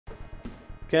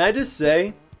Can I just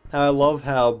say how I love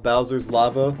how Bowser's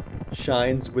lava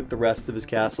shines with the rest of his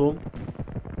castle?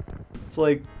 It's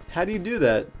like, how do you do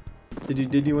that?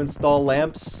 Did you install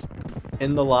lamps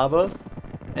in the lava?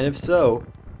 And if so,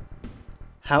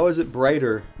 how is it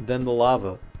brighter than the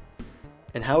lava?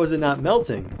 And how is it not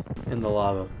melting in the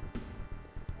lava?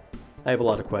 I have a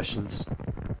lot of questions.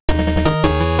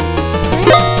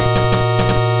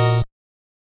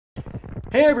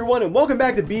 Hey everyone, and welcome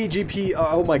back to BGPR.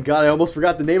 Oh my god, I almost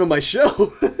forgot the name of my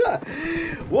show.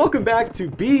 Welcome back to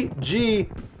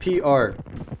BGPR.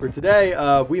 For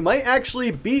today, we might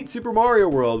actually beat Super Mario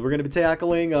World. We're going to be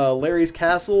tackling Larry's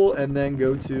castle and then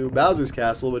go to Bowser's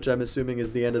castle, which I'm assuming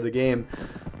is the end of the game.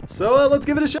 So let's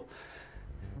give it a shot.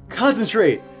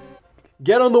 Concentrate.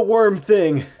 Get on the worm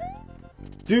thing.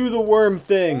 Do the worm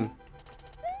thing.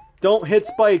 Don't hit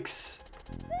spikes.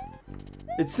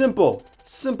 It's simple.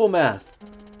 Simple math.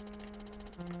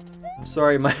 I'm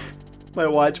sorry, my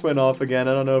watch went off again.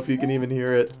 I don't know if you can even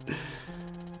hear it.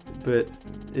 But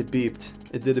it beeped.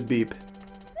 It did a beep.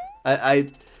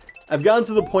 I've gotten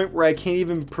to the point where I can't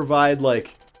even provide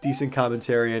like decent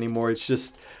commentary anymore. It's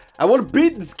just I want to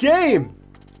beat this game.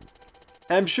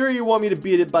 I'm sure you want me to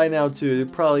beat it by now too. You're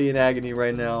probably in agony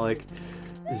right now. Like,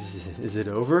 is it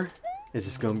over? Is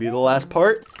this gonna be the last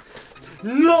part?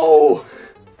 No!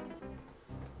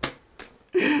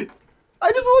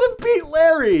 I just want to beat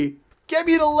Larry. Get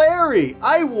me to Larry.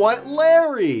 I want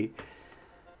Larry.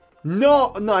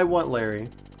 No, I want Larry.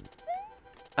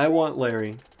 I want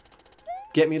Larry.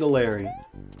 Get me to Larry.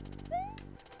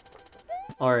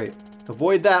 Alright.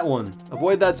 Avoid that one.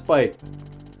 Avoid that spike.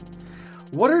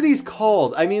 What are these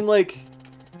called? I mean, like,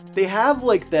 they have,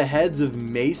 like, the heads of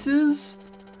maces,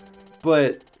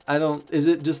 but I don't... Is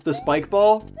it just the spike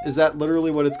ball? Is that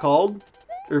literally what it's called?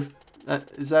 Or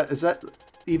is that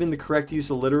even the correct use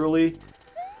of literally?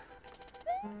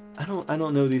 I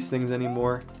don't know these things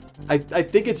anymore. I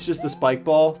think it's just a spike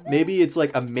ball. Maybe it's like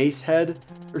a mace head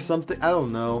or something. I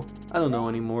don't know. I don't know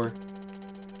anymore.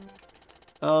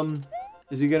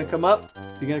 Is he gonna come up?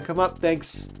 Is he gonna come up?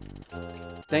 Thanks.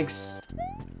 Thanks.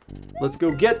 Let's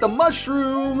go get the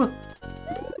mushroom!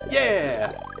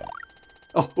 Yeah!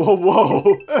 Oh,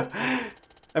 whoa!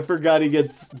 I forgot he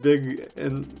gets big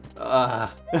and...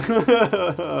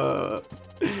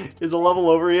 Is the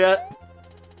level over yet?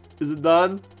 Is it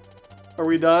done? Are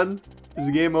we done? Is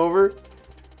the game over?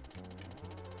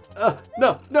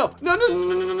 No!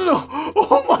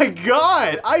 Oh my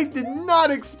god! I did not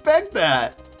expect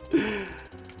that!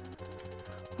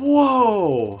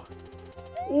 Whoa!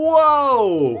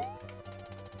 Whoa!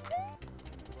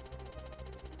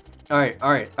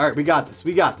 Alright, we got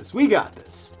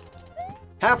this.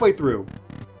 Halfway through.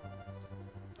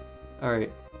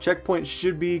 Alright, checkpoint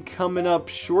should be coming up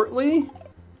shortly.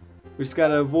 We just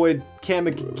gotta avoid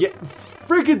Kamek get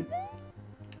freaking...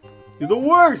 You're the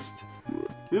worst!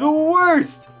 You're the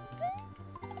worst!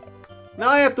 Now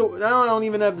I don't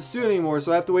even have the suit anymore,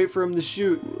 so I have to wait for him to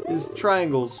shoot his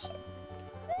triangles.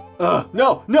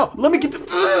 No! Let me get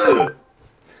the...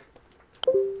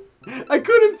 I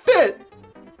couldn't fit!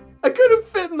 I couldn't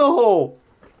fit in the hole!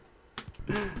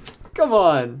 Come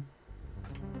on.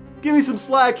 Give me some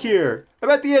slack here.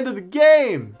 I'm at the end of the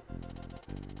game.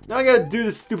 Now I gotta do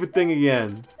this stupid thing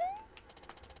again.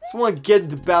 Just want to get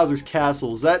into Bowser's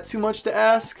castle. Is that too much to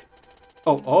ask?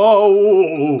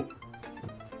 Oh.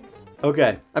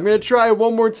 Okay, I'm gonna try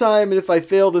one more time, and if I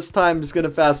fail this time, I'm just gonna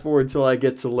fast forward until I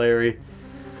get to Larry.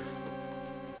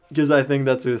 Because I think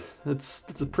that's a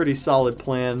pretty solid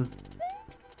plan.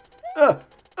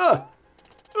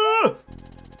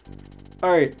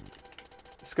 Alright.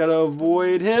 Just gotta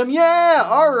avoid him. Yeah!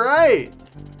 Alright!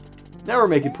 Now we're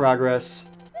making progress.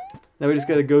 Now we just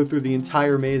gotta go through the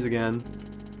entire maze again.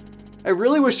 I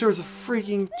really wish there was a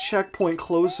freaking checkpoint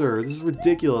closer. This is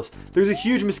ridiculous. There's a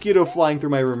huge mosquito flying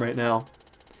through my room right now.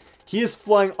 He is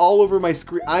flying all over my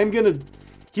screen.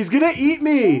 He's gonna eat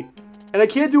me! And I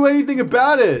can't do anything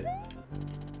about it!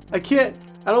 I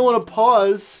don't want to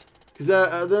pause. Because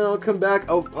then I'll come back.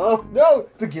 Oh no!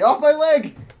 Get off my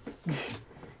leg!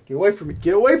 Get away from me!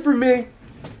 Get away from me!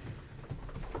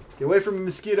 Get away from a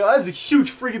mosquito. That is a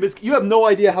huge freaking mosquito. You have no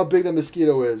idea how big that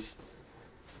mosquito is.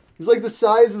 He's like the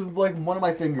size of like one of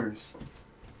my fingers.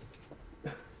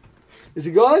 Is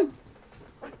he gone?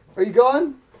 Are you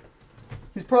gone?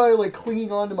 He's probably like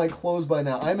clinging onto my clothes by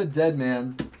now. I'm a dead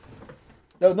man.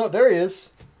 No, there he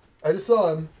is. I just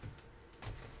saw him.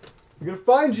 I'm gonna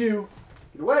find you.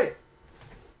 Get away.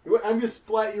 Get away. I'm gonna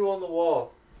splat you on the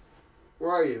wall.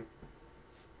 Where are you?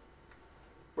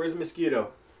 Where's the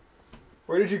mosquito?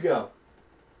 Where did you go?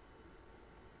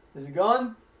 Is he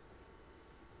gone?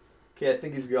 Okay, I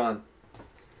think he's gone.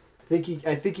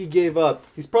 I think he gave up.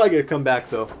 He's probably gonna come back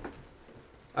though.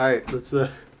 All right, let's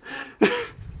let's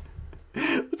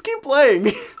keep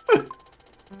playing.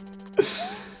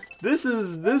 This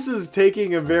is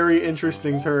taking a very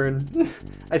interesting turn.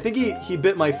 I think he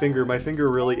bit my finger. My finger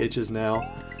really itches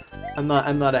now. I'm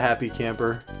not a happy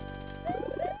camper.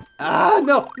 Ah,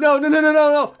 no.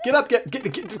 Get up,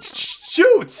 get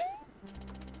shoot!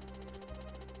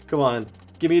 Come on.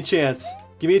 Give me a chance.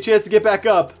 Give me a chance to get back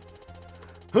up.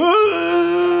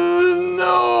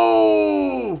 No!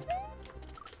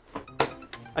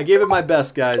 I gave it my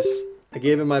best, guys. I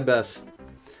gave it my best.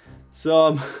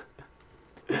 So,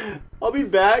 I'll be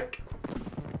back.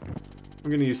 I'm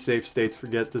gonna use safe states.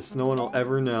 Forget this. No one will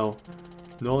ever know.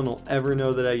 No one will ever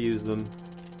know that I used them.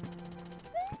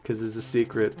 Because it's a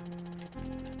secret.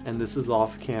 And this is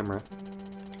off camera.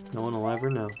 No one will ever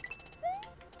know.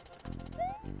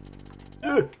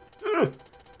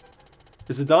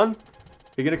 Is it done?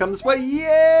 Are you gonna come this way?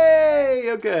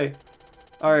 Yay! Okay.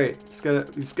 Alright. Just gotta...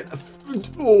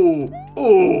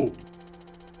 Oh!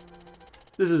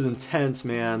 This is intense,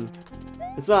 man.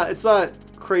 It's not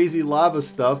crazy lava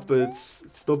stuff, but it's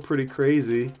still pretty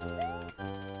crazy.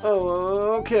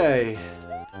 Oh, okay.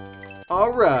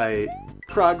 Alright.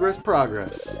 Progress.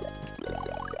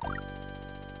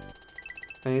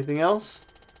 Anything else?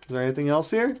 Is there anything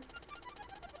else here?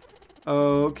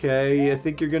 Okay, I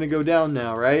think you're gonna go down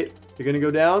now, right? You're gonna go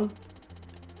down?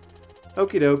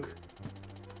 Okie doke.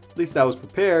 At least I was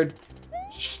prepared.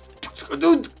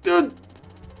 Dude! Get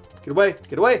away!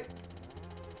 Get away!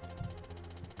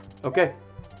 Okay.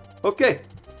 Okay.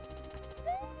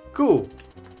 Cool.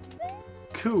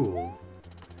 Cool.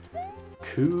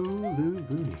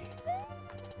 Cooloo-boony.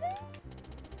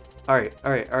 Alright.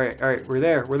 We're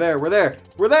there!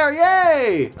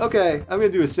 Yay! Okay, I'm gonna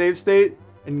do a save state,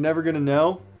 and you're never gonna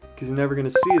know, because you're never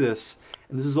gonna see this.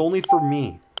 And this is only for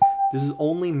me. This is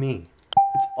only me.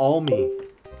 It's all me.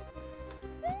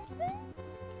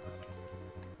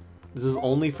 This is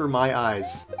only for my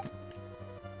eyes.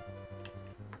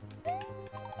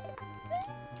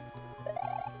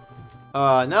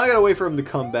 Now I gotta wait for him to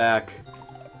come back.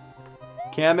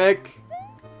 Kamek?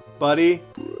 Buddy?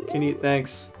 Can you...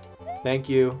 Thanks. Thank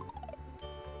you.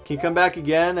 Can you come back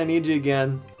again? I need you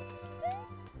again.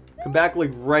 Come back,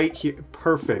 like, right here.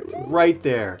 Perfect. Right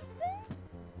there.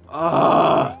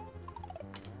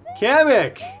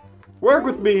 Kamek! Work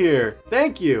with me here.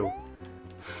 Thank you.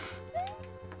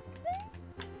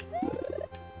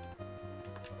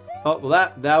 Oh,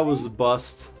 well, that was a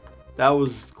bust. That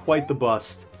was quite the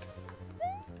bust.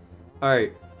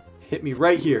 Alright. Hit me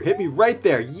right here. Hit me right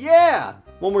there. Yeah!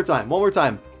 One more time.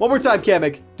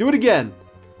 Kamek. Do it again.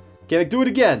 Kamek, do it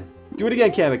again. Do it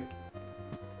again, Kamek.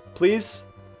 Please?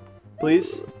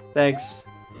 Please? Thanks.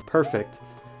 Perfect.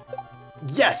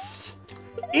 Yes!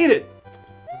 Eat it!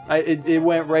 It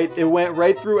went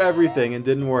right through everything and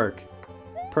didn't work.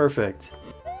 Perfect.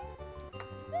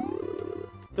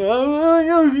 No.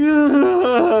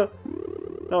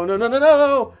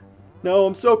 No,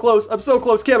 I'm so close.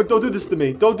 Kamek, don't do this to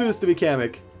me. Don't do this to me,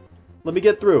 Kamek. Let me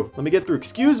get through.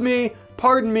 Excuse me.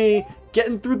 Pardon me.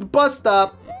 Getting through the bus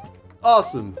stop.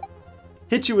 Awesome.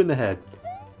 Hit you in the head.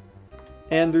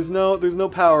 And there's no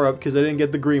power up because I didn't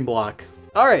get the green block.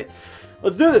 All right.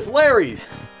 Let's do this, Larry.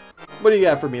 What do you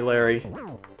got for me, Larry?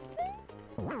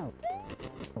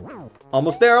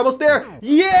 Almost there.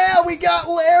 Yeah, we got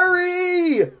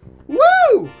Larry!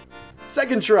 Woo!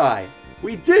 Second try.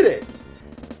 We did it.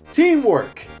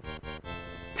 Teamwork.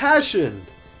 Passion.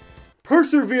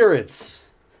 Perseverance.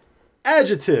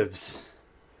 Adjectives.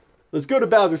 Let's go to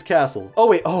Bowser's Castle. Oh,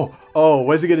 wait. Oh,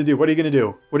 what's he gonna do? What are you gonna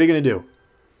do?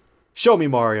 Show me,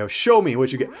 Mario. Show me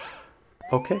what you get.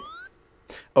 Okay.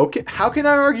 How can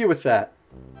I argue with that?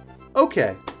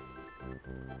 Okay.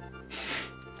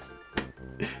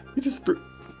 We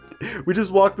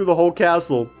just walked through the whole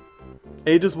castle. And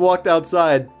he just walked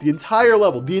outside. The entire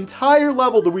level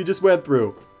that we just went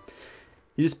through.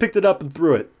 He just picked it up and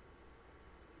threw it.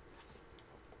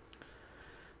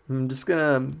 I'm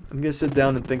gonna sit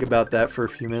down and think about that for a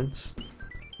few minutes.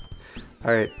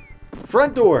 Alright.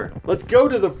 Front door! Let's go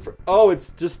to the oh,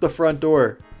 it's just the front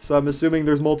door. So I'm assuming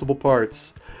there's multiple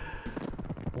parts.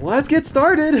 Let's get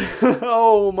started!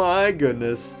 Oh my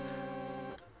goodness.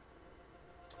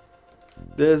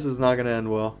 This is not gonna end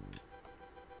well.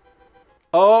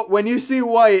 Oh, when you see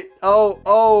white.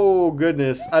 Oh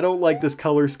goodness. I don't like this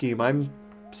color scheme. I'm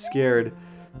scared.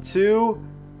 2,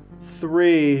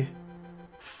 3,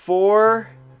 4.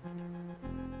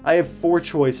 I have 4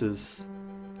 choices.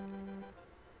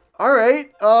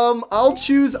 Alright, I'll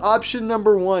choose option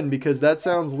number 1 because that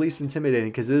sounds least intimidating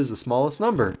because it is the smallest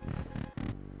number.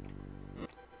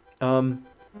 Okay,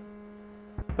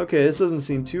 this doesn't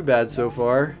seem too bad so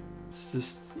far.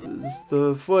 It's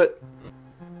the foot.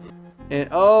 And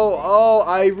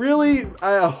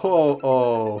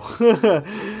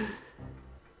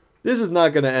this is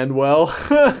not gonna end well.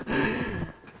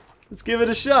 Let's give it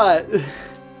a shot.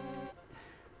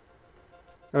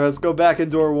 Alright, let's go back in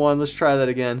door 1. Let's try that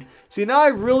again. See, now I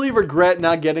really regret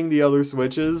not getting the other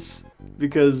switches,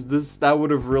 because that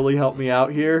would have really helped me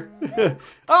out here.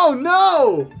 Oh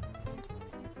no!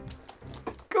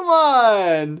 Come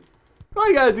on! Why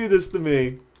you gotta do this to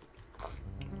me?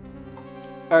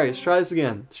 Alright, let's try this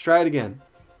again. Let's try it again.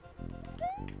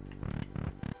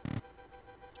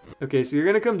 Okay, so you're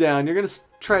gonna come down, you're gonna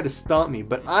try to stomp me,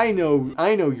 but I know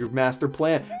your master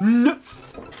plan. No.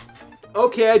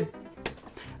 Okay,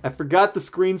 I forgot the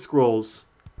screen scrolls.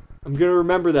 I'm gonna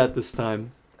remember that this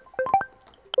time.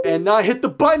 And not hit the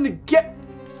button to get...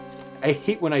 I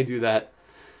hate when I do that.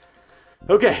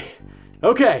 Okay,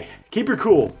 okay, keep your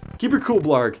cool. Keep your cool,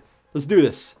 Blarg. Let's do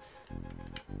this.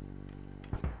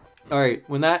 Alright,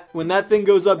 when that thing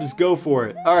goes up, just go for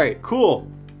it. Alright,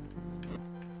 cool.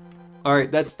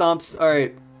 Alright, that stomps.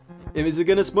 Alright. Is it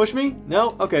gonna smush me?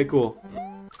 No? Okay, cool.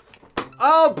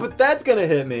 Oh, but that's gonna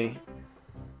hit me.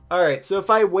 Alright, so if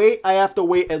I wait, I have to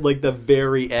wait at like the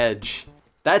very edge.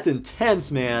 That's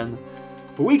intense, man.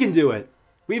 But we can do it.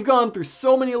 We've gone through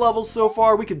so many levels so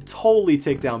far, we could totally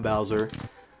take down Bowser.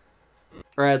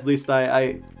 Or at least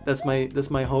that's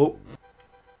my hope.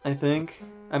 I think.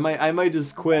 I might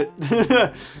just quit.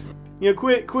 You know,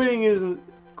 quitting's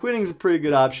a pretty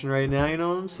good option right now, you know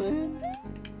what I'm saying?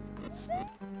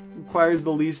 Requires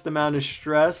the least amount of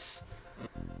stress.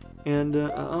 And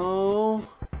oh.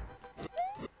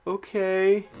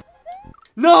 Okay.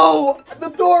 No! The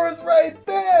door is right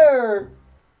there!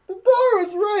 The door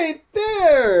is right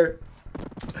there!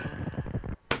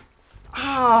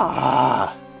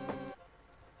 Ah.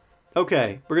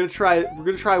 Okay, we're gonna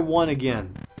try one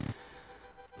again.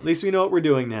 At least we know what we're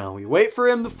doing now. We wait for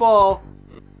him to fall.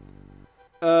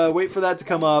 Wait for that to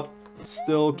come up.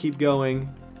 Still keep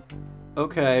going.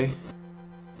 Okay.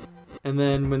 And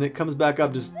then when it comes back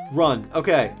up, just run.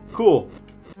 Okay, cool.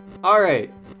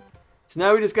 Alright. So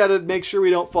now we just gotta make sure we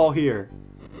don't fall here.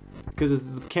 Because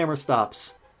the camera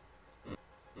stops.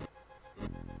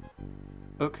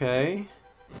 Okay.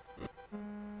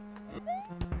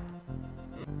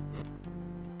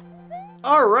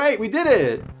 Alright, we did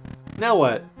it! Now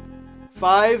what?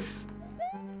 5?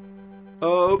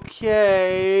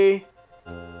 Okay.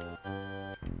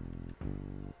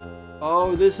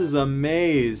 Oh, this is a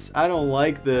maze. I don't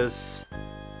like this.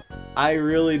 I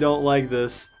really don't like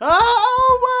this.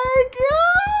 Oh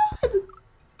my god!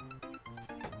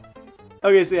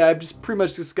 Okay, so yeah, I just pretty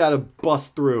much just gotta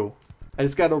bust through. I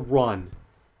just gotta run.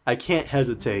 I can't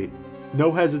hesitate.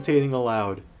 No hesitating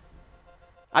allowed.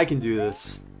 I can do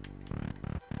this.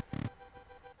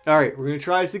 Alright, we're gonna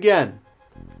try this again.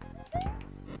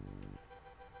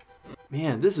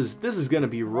 Man, this is gonna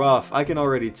be rough. I can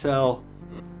already tell.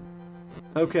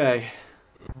 Okay.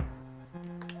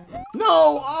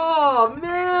 No! Oh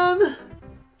man!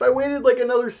 If I waited like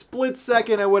another split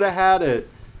second, I would have had it.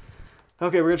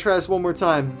 Okay, we're gonna try this one more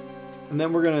time, and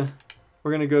then we're gonna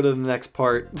go to the next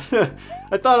part.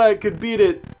 I thought I could beat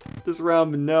it this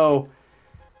round, but no.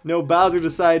 No, Bowser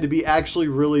decided to be actually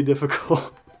really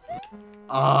difficult.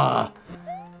 Ah.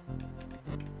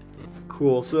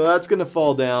 Cool, so that's gonna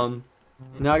fall down.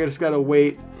 Now I just gotta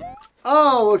wait.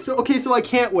 Oh, so okay, so I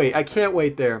can't wait. I can't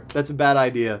wait there. That's a bad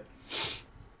idea.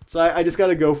 So I just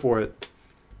gotta go for it.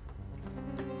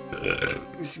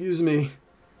 Excuse me.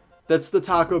 That's the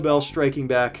Taco Bell striking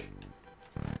back.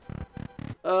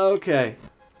 Okay.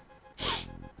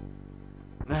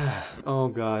 Oh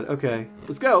god, okay.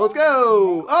 Let's go, let's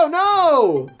go! Oh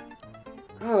no!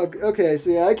 Oh, okay,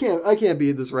 so yeah, I can't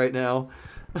beat this right now.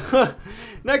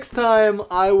 Next time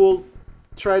I will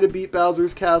try to beat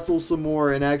Bowser's Castle some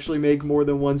more and actually make more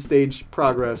than one stage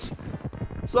progress.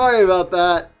 Sorry about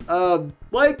that.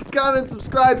 Like, comment,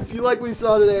 subscribe if you like what you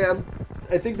saw today.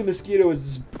 I think the mosquito is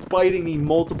just biting me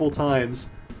multiple times.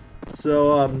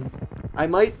 So, I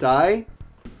might die.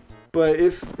 But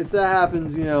if that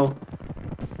happens, you know,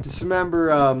 just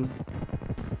remember,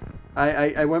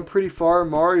 I went pretty far in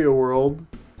Mario World.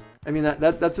 I mean,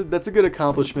 that's a good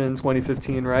accomplishment in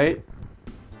 2015, right?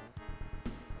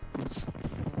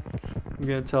 I'm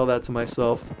gonna tell that to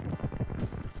myself.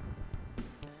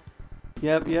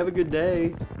 Yep, you have a good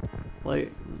day.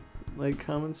 Like,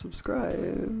 comment,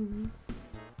 subscribe.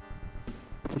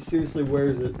 Seriously, where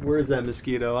is it? Where is that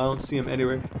mosquito? I don't see him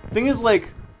anywhere. Thing is,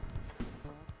 like,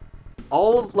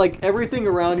 everything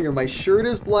around here, my shirt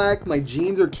is black, my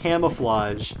jeans are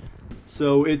camouflage.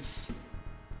 So it's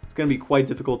going to be quite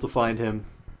difficult to find him.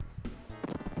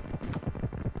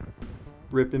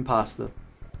 Rip Impasta.